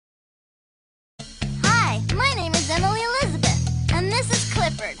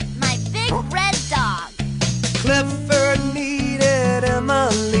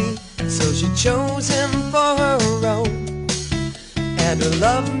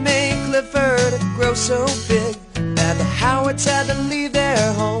Love made Clifford grow so big that the Howards had to leave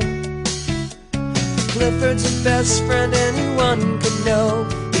their home. Clifford's the best friend anyone could know.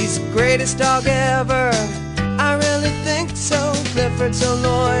 He's the greatest dog ever, I really think so. Clifford's so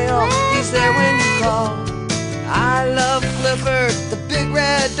loyal, he's there when you call. I love Clifford, the big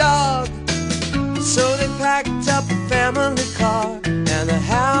red dog. So they packed up a family car, and the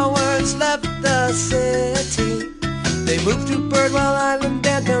Howards left the city. They moved to Birdwell Island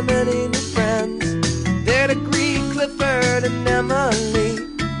and found many new friends there to greet Clifford and Emily.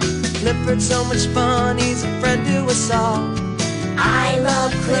 Clifford's so much fun, he's a friend to us all. I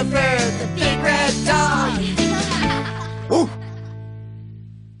love Clifford, the big red dog. Ooh.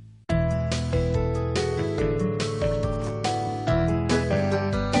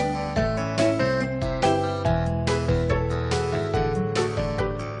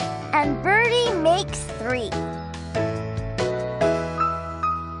 And Birdy makes 3.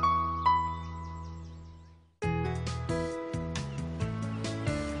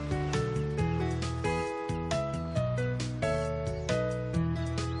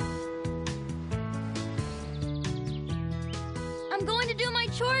 I'm going to do my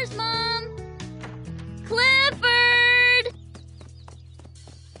chores, Mom. Clifford!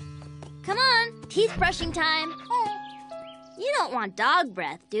 Come on, teeth brushing time. You don't want dog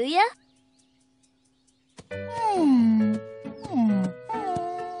breath, do you?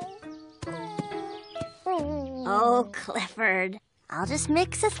 Oh, Clifford. I'll just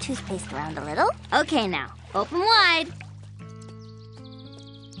mix this toothpaste around a little. Okay, now, open wide.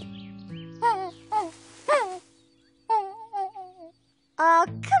 Oh,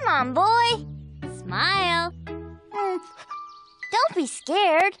 come on, boy. Smile. Don't be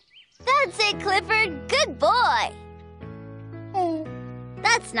scared. That's it, Clifford. Good boy.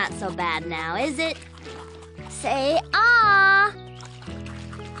 That's not so bad now, is it? Say ah.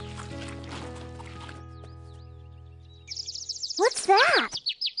 What's that?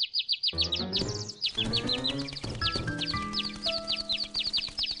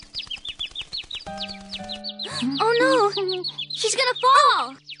 Oh no, she's gonna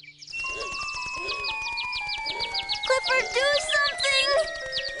fall. Clifford, do something.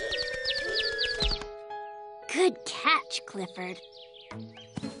 Good catch, Clifford.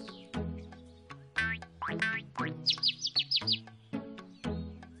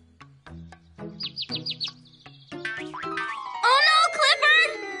 Oh no,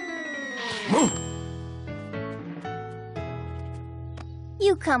 Clifford!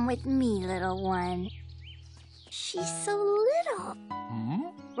 You come with me, little one. She's so little.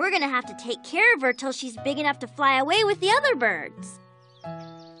 We're gonna have to take care of her till she's big enough to fly away with the other birds.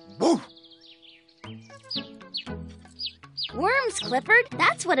 Woo. Worms, Clifford.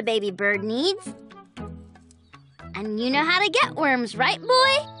 That's what a baby bird needs. And you know how to get worms, right,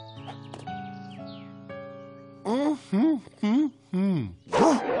 boy?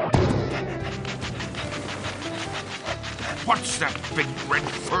 What's that big red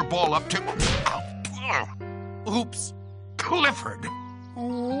fur ball up to? Oops. Clifford.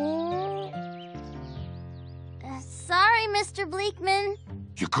 Sorry, Mr. Bleakman.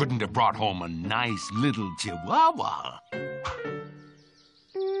 You couldn't have brought home a nice little chihuahua.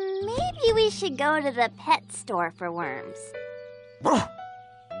 Maybe we should go to the pet store for worms. Whoa.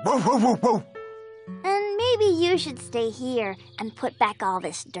 Whoa, whoa, whoa, whoa. And maybe you should stay here and put back all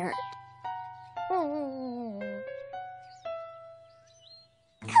this dirt.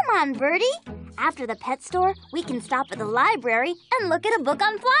 Come on, Birdy. After the pet store, we can stop at the library and look at a book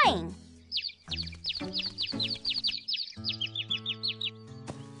on flying.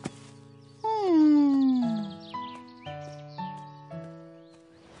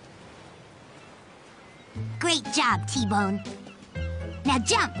 Great job, T-Bone. Now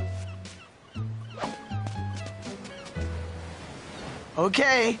jump.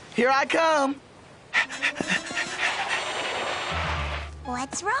 Okay, here I come.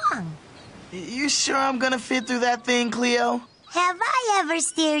 What's wrong? You sure I'm gonna fit through that thing, Cleo? Have I ever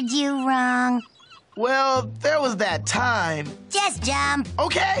steered you wrong? Well, there was that time. Just jump.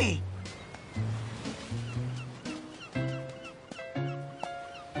 Okay.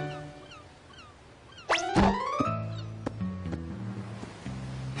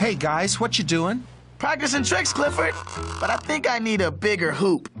 Hey guys, what you doing? Practicing tricks, Clifford. But I think I need a bigger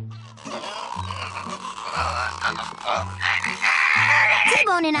hoop.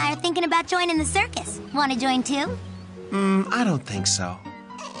 T-Bone and I are thinking about joining the circus. Want to join too? I don't think so.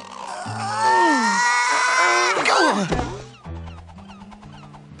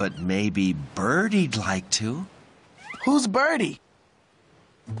 But maybe Birdy'd like to. Who's Birdy?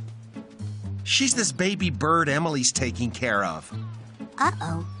 She's this baby bird Emily's taking care of.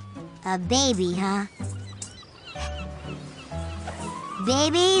 Uh-oh. A baby, huh?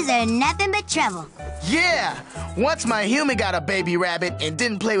 Babies are nothing but trouble. Yeah! Once my human got a baby rabbit and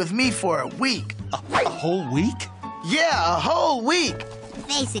didn't play with me for a week. A whole week? Yeah, a whole week!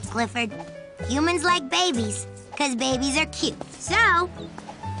 Face it, Clifford. Humans like babies, because babies are cute. So,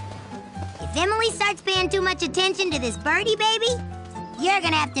 if Emily starts paying too much attention to this Birdy baby, you're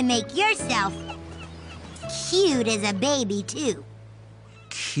gonna have to make yourself cute as a baby, too.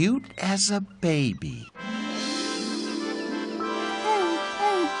 Cute as a baby.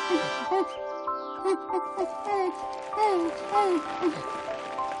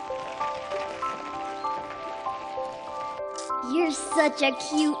 You're such a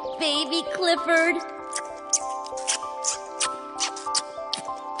cute baby, Clifford.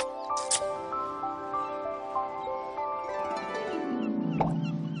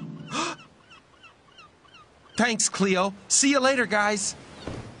 Thanks, Cleo. See you later, guys.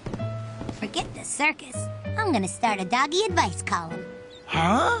 Forget the circus. I'm gonna start a doggy advice column.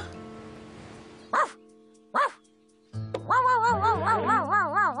 Huh?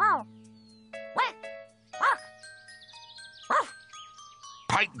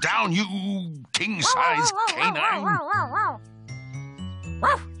 Pipe down, you king-size canine.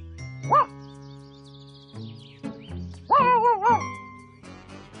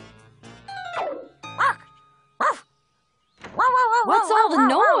 What's all the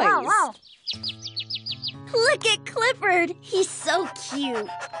noise? Look at Clifford. He's so cute.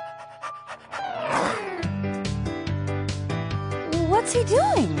 What's he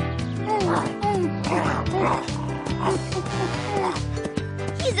doing?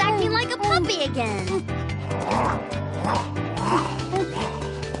 He's acting like a puppy again.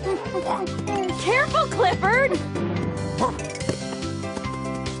 Careful, Clifford!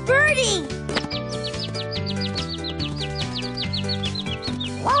 Birdy!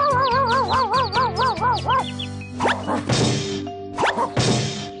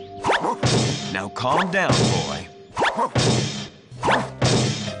 Now calm down, boy.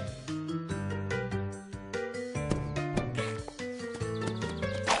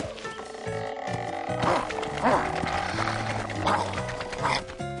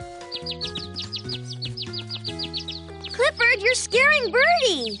 Clifford, you're scaring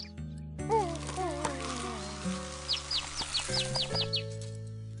Birdy.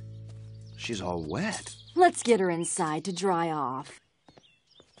 She's all wet. Let's get her inside to dry off.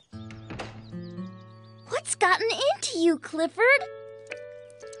 What's gotten into you, Clifford?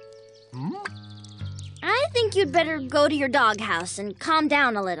 I think you'd better go to your doghouse and calm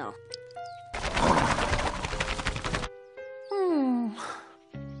down a little.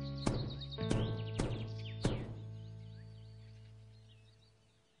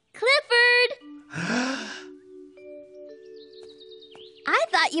 Clifford! I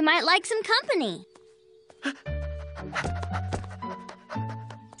thought you might like some company.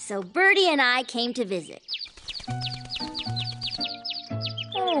 So Birdy and I came to visit.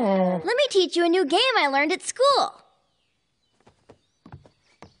 Let me teach you a new game I learned at school.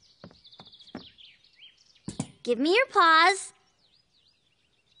 Give me your paws.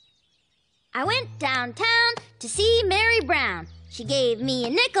 I went downtown to see Mary Brown. She gave me a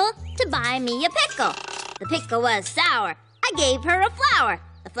nickel to buy me a pickle. The pickle was sour. I gave her a flower.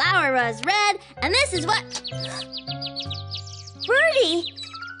 The flower was red, and this is what... Birdy!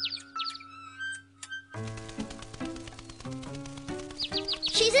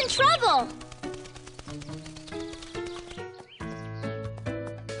 She's in trouble!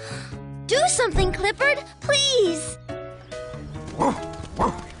 Do something, Clifford, please!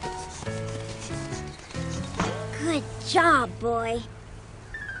 Good job, boy.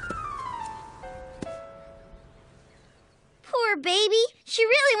 Poor baby. She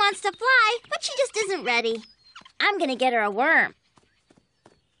really wants to fly, but she just isn't ready. I'm gonna get her a worm.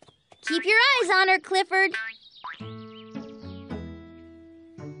 Keep your eyes on her, Clifford.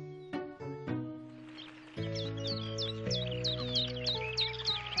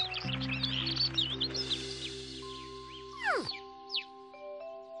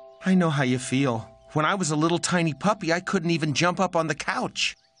 I know how you feel. When I was a little tiny puppy, I couldn't even jump up on the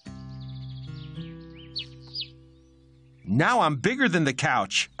couch. Now I'm bigger than the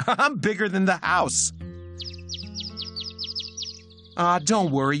couch. I'm bigger than the house.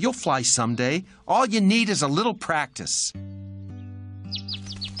 Don't worry, you'll fly someday. All you need is a little practice.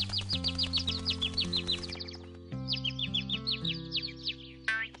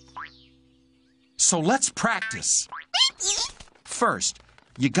 So let's practice. First,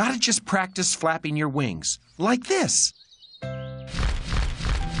 you gotta just practice flapping your wings, like this.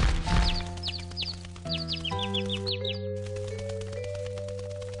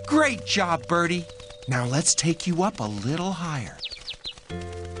 Great job, Birdy. Now let's take you up a little higher.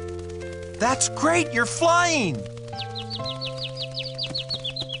 That's great, you're flying.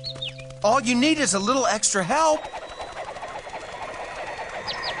 All you need is a little extra help.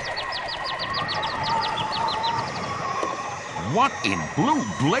 What in blue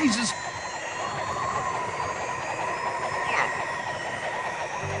blazes?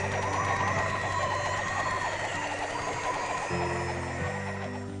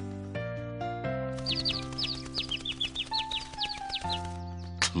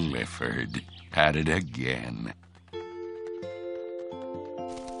 Clifford, at it again.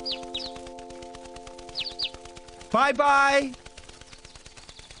 Bye-bye.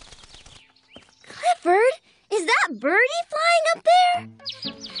 Clifford, is that Birdy flying up there?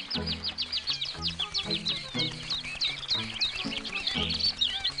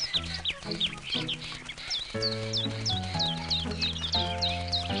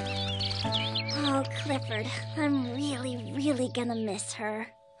 Oh, Clifford, I'm really gonna miss her.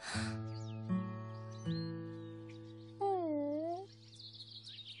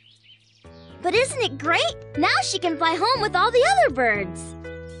 But isn't it great? Now she can fly home with all the other birds.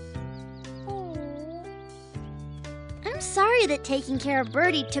 I'm sorry that taking care of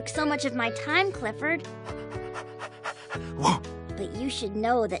Birdy took so much of my time, Clifford. Whoa. But you should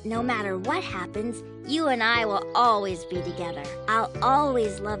know that no matter what happens, you and I will always be together. I'll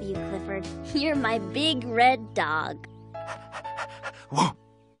always love you, Clifford. You're my big red dog. Whoa.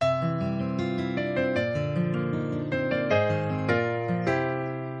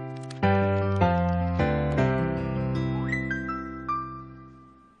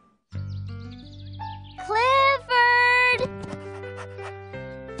 Clifford!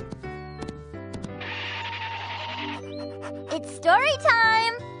 It's story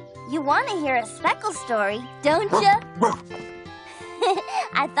time! You want to hear a Speckle story, don't you?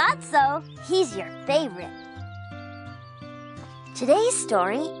 I thought so. He's your favorite. Today's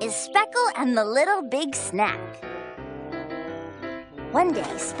story is Speckle and the Little Big Snack. One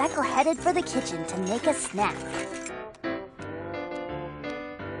day, Speckle headed for the kitchen to make a snack.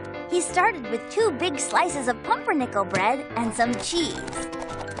 He started with 2 big slices of pumpernickel bread and some cheese.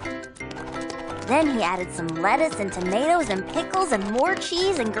 Then he added some lettuce and tomatoes and pickles and more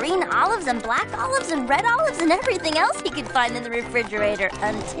cheese and green olives and black olives and red olives and everything else he could find in the refrigerator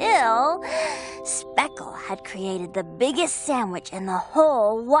until Speckle had created the biggest sandwich in the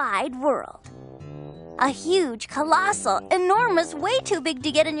whole wide world. A huge, colossal, enormous, way too big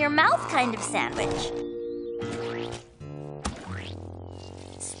to get in your mouth kind of sandwich.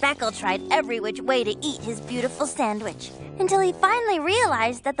 Speckle tried every which way to eat his beautiful sandwich until he finally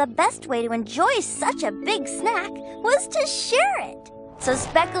realized that the best way to enjoy such a big snack was to share it. So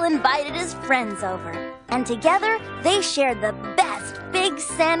Speckle invited his friends over, and together they shared the best big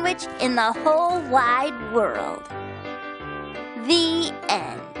sandwich in the whole wide world. The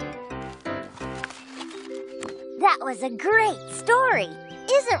end. That was a great story.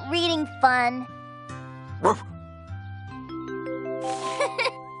 Isn't reading fun?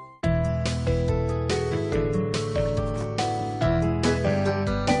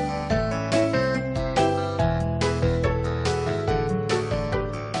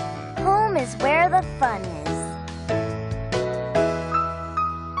 Home is where the fun is.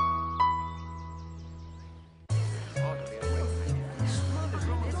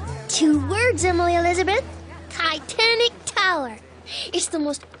 Two words, Emily Elizabeth. Titanic Tower. It's the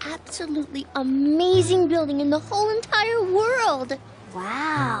most absolutely amazing building in the whole entire world.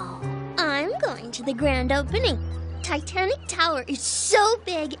 Wow. I'm going to the grand opening. Titanic Tower is so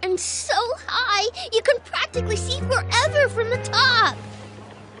big and so high, you can practically see forever from the top.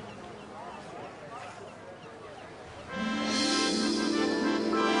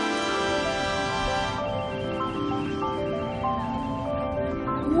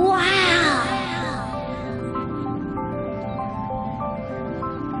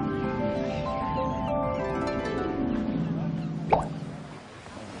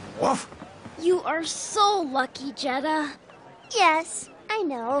 You are so lucky, Jetta. Yes, I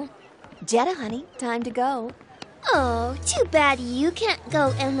know. Jetta, honey, time to go. Oh, too bad you can't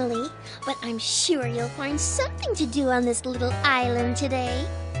go, Emily. But I'm sure you'll find something to do on this little island today.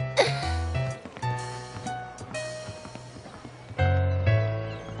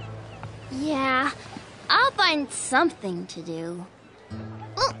 Yeah, I'll find something to do.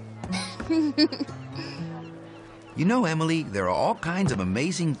 You know, Emily, there are all kinds of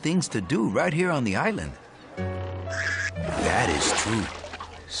amazing things to do right here on the island. That is true.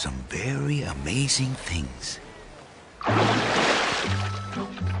 Some very amazing things.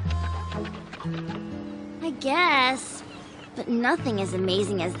 I guess. But nothing as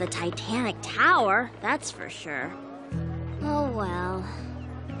amazing as the Titanic Tower, that's for sure. Oh, well.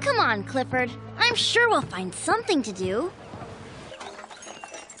 Come on, Clifford. I'm sure we'll find something to do.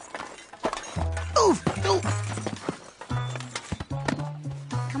 Oof! Oof!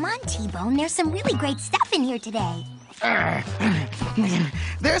 Come on, T-Bone. There's some really great stuff in here today.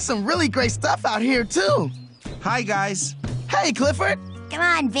 There's some really great stuff out here, too. Hi, guys. Hey, Clifford. Come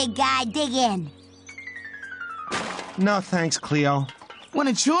on, big guy. Dig in. No, thanks, Cleo.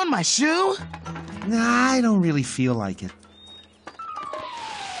 Wanna chew on my shoe? Nah, I don't really feel like it.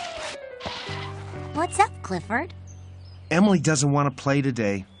 What's up, Clifford? Emily doesn't want to play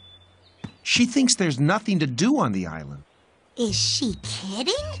today. She thinks there's nothing to do on the island. Is she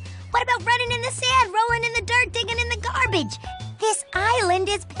kidding? What about running in the sand, rolling in the dirt, digging in the garbage? This island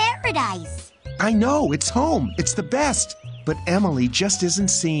is paradise. I know, it's home. It's the best. But Emily just isn't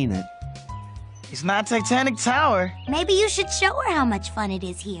seeing it. It's not Titanic Tower. Maybe you should show her how much fun it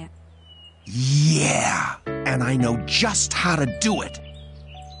is here. Yeah, and I know just how to do it.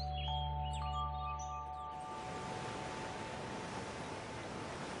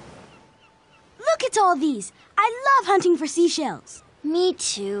 Look at all these. I love hunting for seashells. Me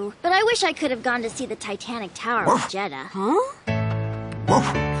too. But I wish I could have gone to see the Titanic Tower with Jetta. Huh?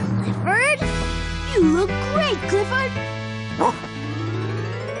 Clifford? You look great, Clifford.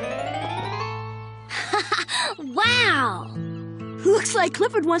 Wow! Looks like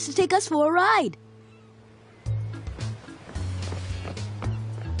Clifford wants to take us for a ride.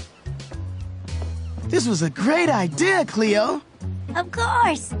 This was a great idea, Cleo. Of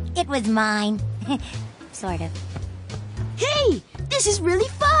course. It was mine. Sort of. Hey, this is really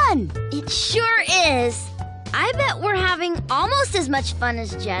fun. It sure is. I bet we're having almost as much fun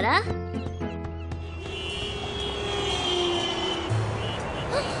as Jetta.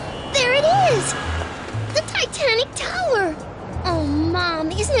 There it is! The Titanic Tower! Oh,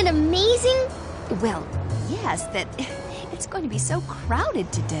 Mom, isn't it amazing? Well, yes, but it's going to be so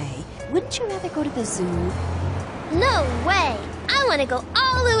crowded today. Wouldn't you rather go to the zoo? No way! I want to go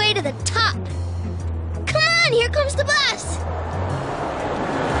all the way to the top! Come on, here comes the bus!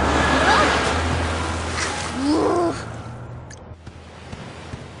 Oh.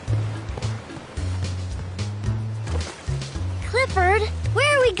 Clifford,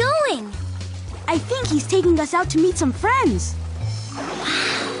 where are we going? I think he's taking us out to meet some friends.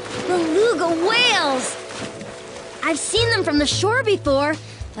 Beluga whales! I've seen them from the shore before,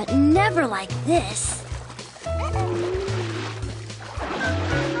 but never like this.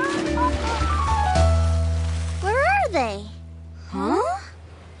 Where are they? Huh?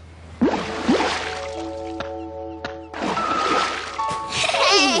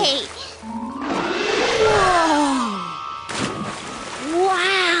 Hey! Whoa!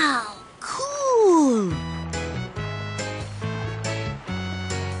 Wow! Cool!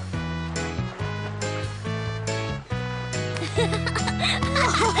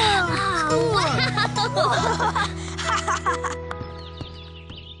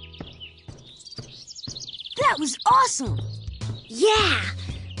 That was awesome! Yeah!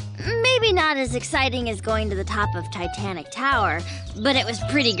 Maybe not as exciting as going to the top of Titanic Tower, but it was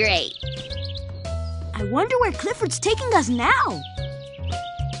pretty great. I wonder where Clifford's taking us now.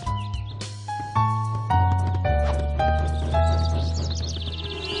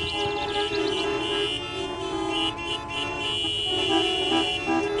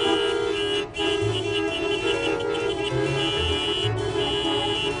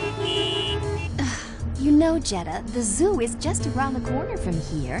 You know, Jetta, the zoo is just around the corner from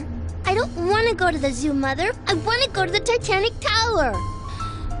here. I don't want to go to the zoo, Mother. I want to go to the Titanic Tower.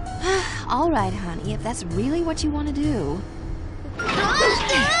 All right, honey, if that's really what you want to do.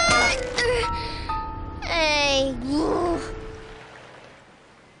 Hey.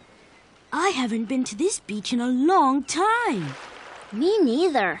 I haven't been to this beach in a long time. Me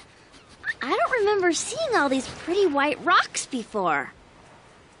neither. I don't remember seeing all these pretty white rocks before.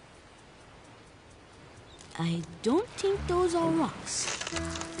 I don't think those are rocks.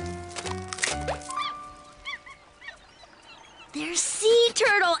 They're sea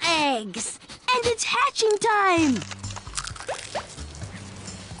turtle eggs. And it's hatching time!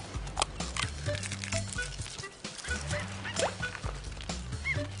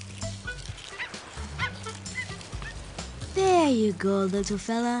 There you go, little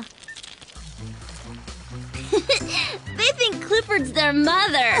fella. They think Clifford's their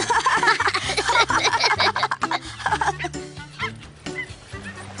mother.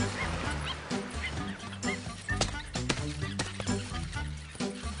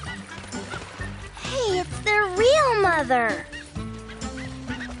 Hey, it's their real mother.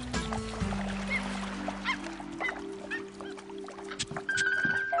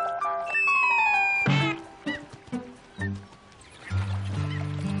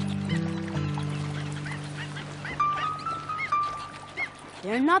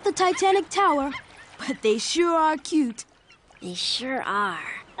 They're not the Titanic Tower, but they sure are cute. They sure are.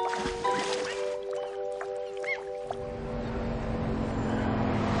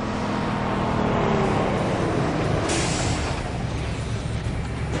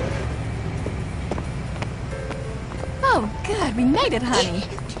 Oh, good. We made it, honey.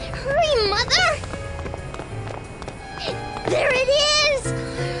 Hurry, Mother! There it is!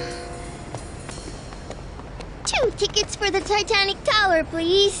 2 tickets for the Titanic Tower,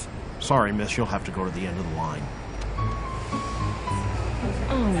 please. Sorry, miss, you'll have to go to the end of the line.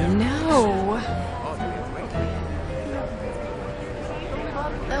 Oh, no.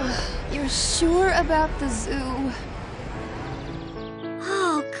 You're sure about the zoo?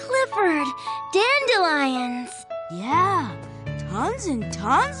 Oh, Clifford! Dandelions! Yeah, tons and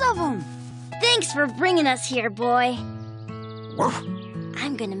tons of them. Thanks for bringing us here, boy.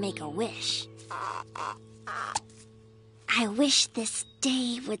 I'm gonna make a wish. I wish this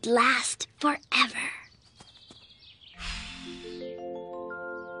day would last forever.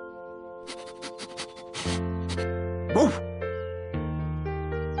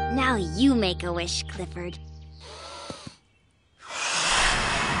 Now you make a wish, Clifford.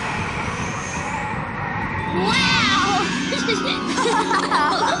 Wow!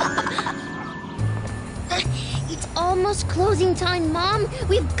 It's almost closing time, Mom.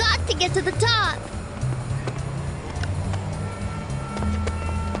 We've got to get to the top.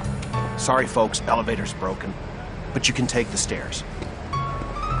 Sorry, folks, elevator's broken. But you can take the stairs.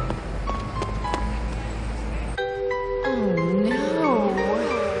 Oh, no.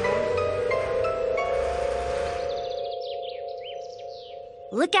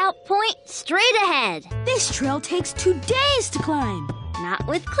 Lookout point straight ahead. This trail takes 2 days to climb. Not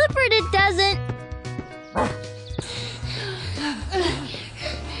with Clifford, it doesn't.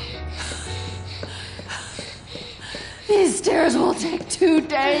 These stairs will take 2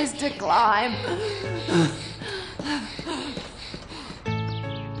 days to climb.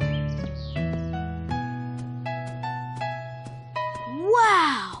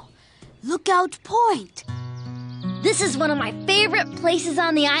 Wow! Lookout Point. This is one of my favorite places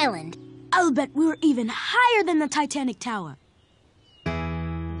on the island. I'll bet we're even higher than the Titanic Tower.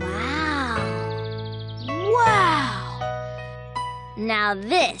 Wow. Wow! Now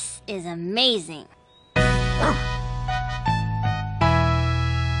this is amazing.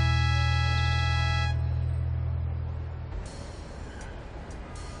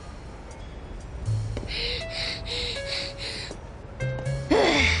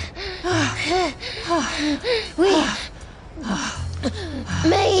 We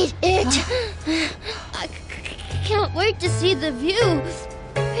made it. I can't wait to see the view.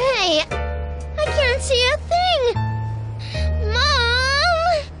 Hey, I can't see a thing.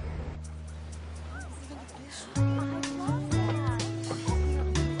 Mom!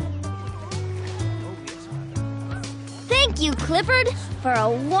 Thank you, Clifford, for a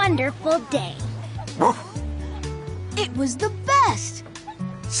wonderful day. It was the best.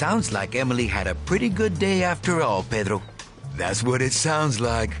 Sounds like Emily had a pretty good day after all, Pedro. That's what it sounds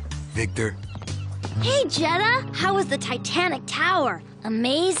like, Victor. Hey, Jetta, how was the Titanic Tower?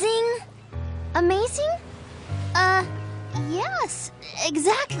 Amazing? Amazing? Yes,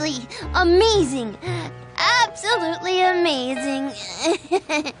 exactly. Amazing. Absolutely amazing.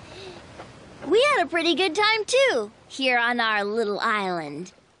 We had a pretty good time, too, here on our little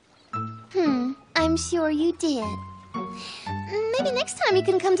island. I'm sure you did. Maybe next time you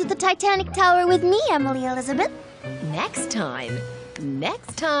can come to the Titanic Tower with me, Emily Elizabeth. Next time,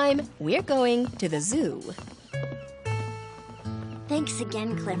 we're going to the zoo. Thanks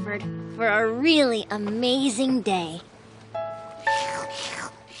again, Clifford, for a really amazing day.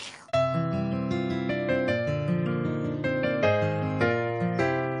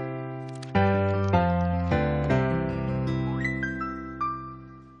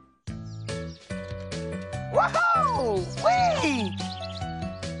 Whoa! Whee!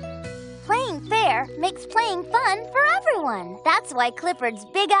 Playing fair makes playing fun for everyone. That's why Clifford's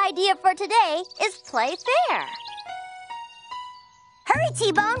big idea for today is play fair. Hurry,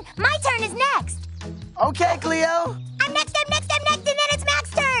 T-Bone. My turn is next. Okay, Cleo. I'm next, and then it's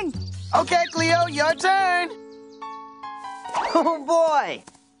Mac's turn. Okay, Cleo, your turn. Oh, boy.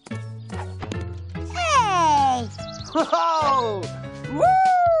 Hey! Whoa!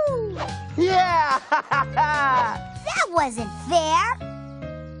 Woo! Yeah! That wasn't fair.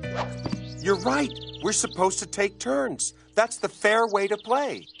 You're right. We're supposed to take turns. That's the fair way to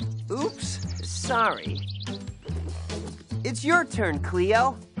play. Oops, sorry. It's your turn,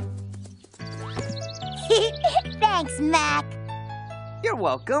 Cleo. Thanks, Mac. You're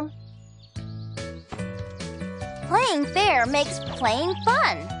welcome. Playing fair makes playing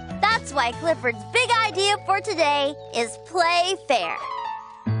fun. That's why Clifford's big idea for today is play fair.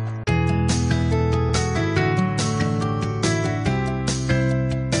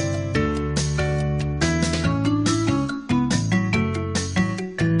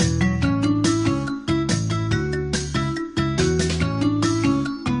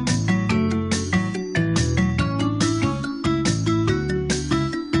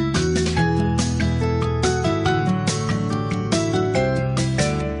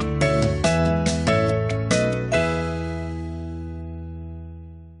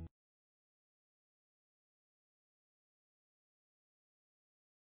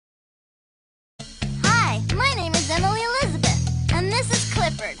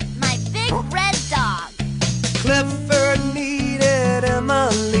 Clifford, my big red dog. Clifford needed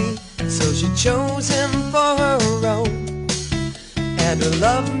Emily, so she chose him for her own. And her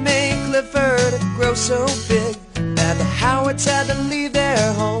love made Clifford grow so big that the Howards had to leave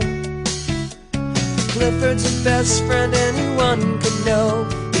their home. Clifford's the best friend anyone could know.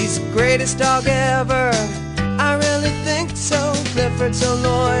 He's the greatest dog ever, I really think so. Clifford's so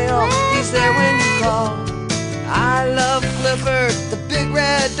loyal, he's there when you call. I love Clifford, the big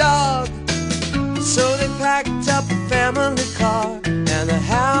red dog. So they packed up a family car, and the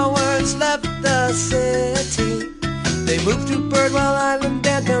Howards left the city. They moved to Birdwell Island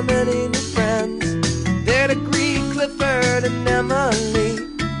and found many new friends there to greet Clifford and Emily.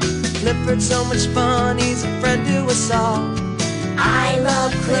 Clifford's so much fun, he's a friend to us all. I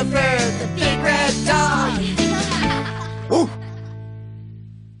love Clifford, the big red dog. Ooh.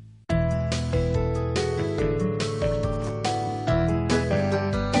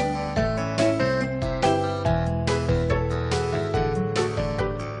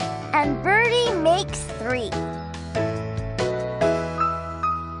 And Birdy makes 3.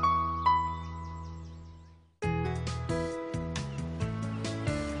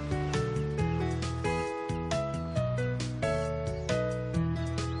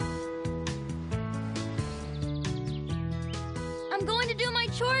 I'm going to do my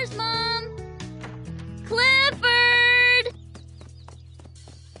chores, Mom. Clifford!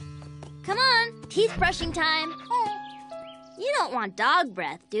 Come on, teeth brushing time. You don't want dog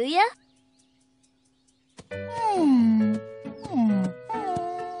breath, do you?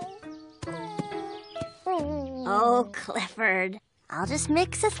 Oh, Clifford. I'll just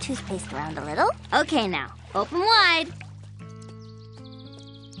mix this toothpaste around a little. Okay, now, open wide.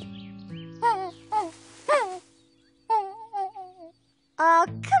 Oh,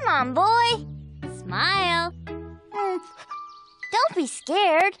 come on, boy. Smile. Don't be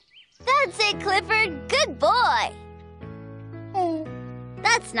scared. That's it, Clifford. Good boy.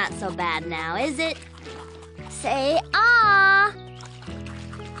 That's not so bad now, is it? Say ah.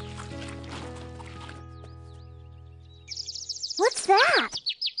 What's that?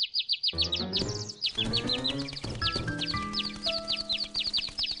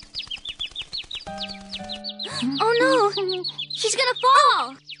 Oh no! She's gonna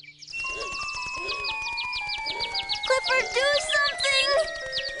fall! Clifford, do something!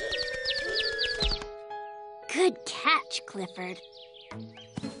 Good catch, Clifford.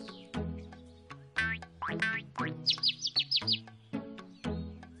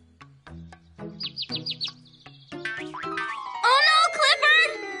 Oh no,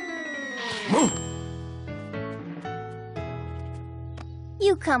 Clifford!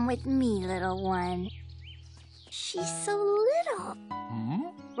 You come with me, little one. She's so little.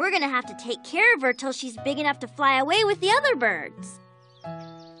 We're gonna have to take care of her till she's big enough to fly away with the other birds.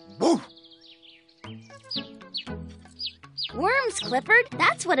 Worms, Clifford.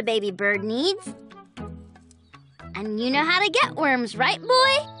 That's what a baby bird needs. And you know how to get worms, right,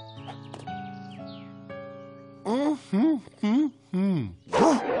 boy?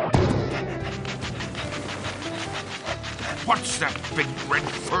 What's that big red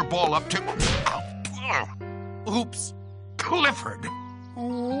fur ball up to? Oops. Clifford.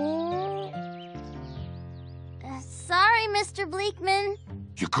 Sorry, Mr. Bleakman.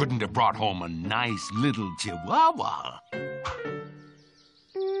 You couldn't have brought home a nice little chihuahua.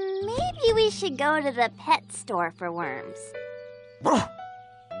 Maybe we should go to the pet store for worms.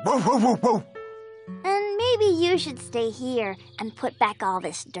 And maybe you should stay here and put back all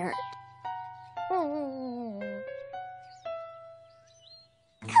this dirt.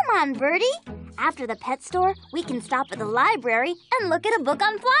 Come on, Birdy. After the pet store, we can stop at the library and look at a book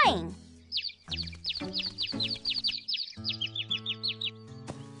on flying.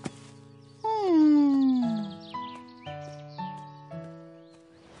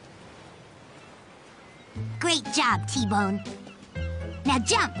 Great job, T-Bone. Now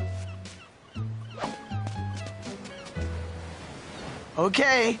jump.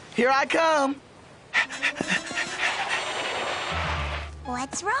 Okay, here I come.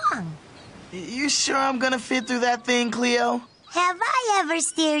 What's wrong? You sure I'm gonna fit through that thing, Cleo? Have I ever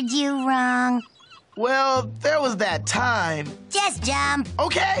steered you wrong? Well, there was that time. Just jump.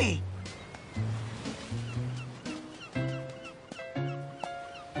 Okay.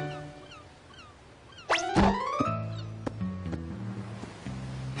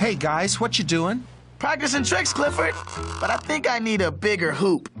 Hey, guys, what you doing? Practicing tricks, Clifford. But I think I need a bigger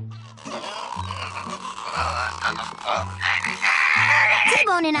hoop.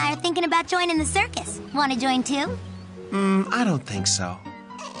 T-Bone and I are thinking about joining the circus. Want to join too? I don't think so.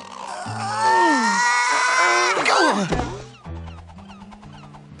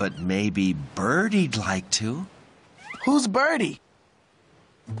 But maybe Birdy'd like to. Who's Birdy?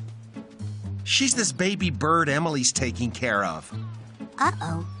 She's this baby bird Emily's taking care of.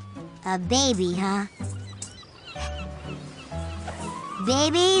 Uh-oh. A baby, huh?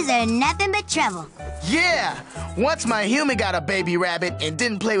 Babies are nothing but trouble. Yeah! Once my human got a baby rabbit and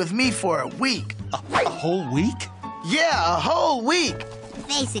didn't play with me for a week. A whole week? Yeah, a whole week.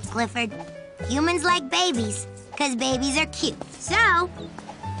 Face it, Clifford. Humans like babies, because babies are cute. So,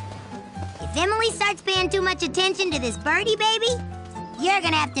 if Emily starts paying too much attention to this Birdy baby, you're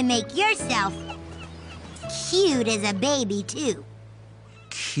gonna have to make yourself cute as a baby, too.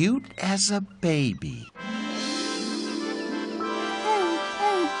 Cute as a baby.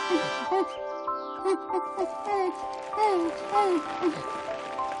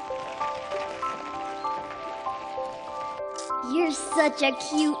 You're such a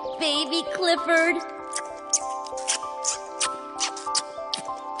cute baby, Clifford.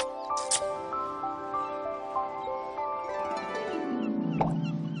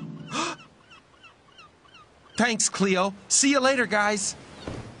 Thanks, Cleo. See you later, guys.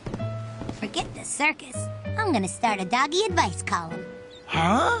 Forget the circus. I'm gonna start a doggy advice column.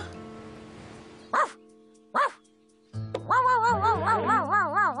 Huh?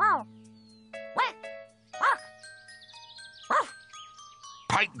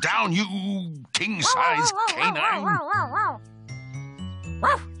 Pipe down, you king-size canine.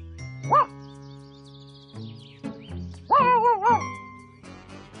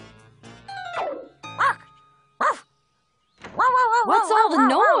 What's all the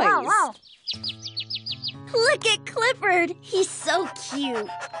noise? Look at Clifford. He's so cute.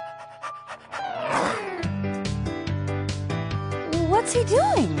 What's he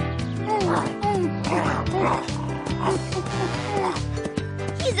doing?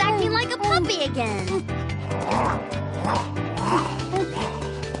 He's acting like a puppy again.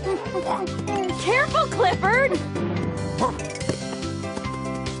 Careful, Clifford!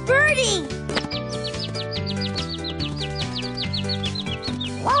 Birdy!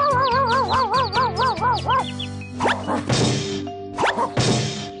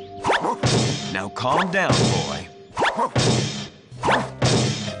 Now calm down, boy.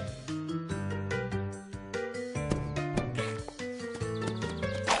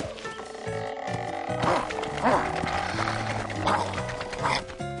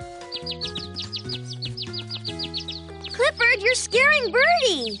 Clifford, you're scaring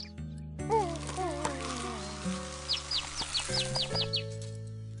Birdy.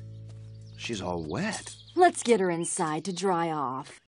 She's all wet. Let's get her inside to dry off.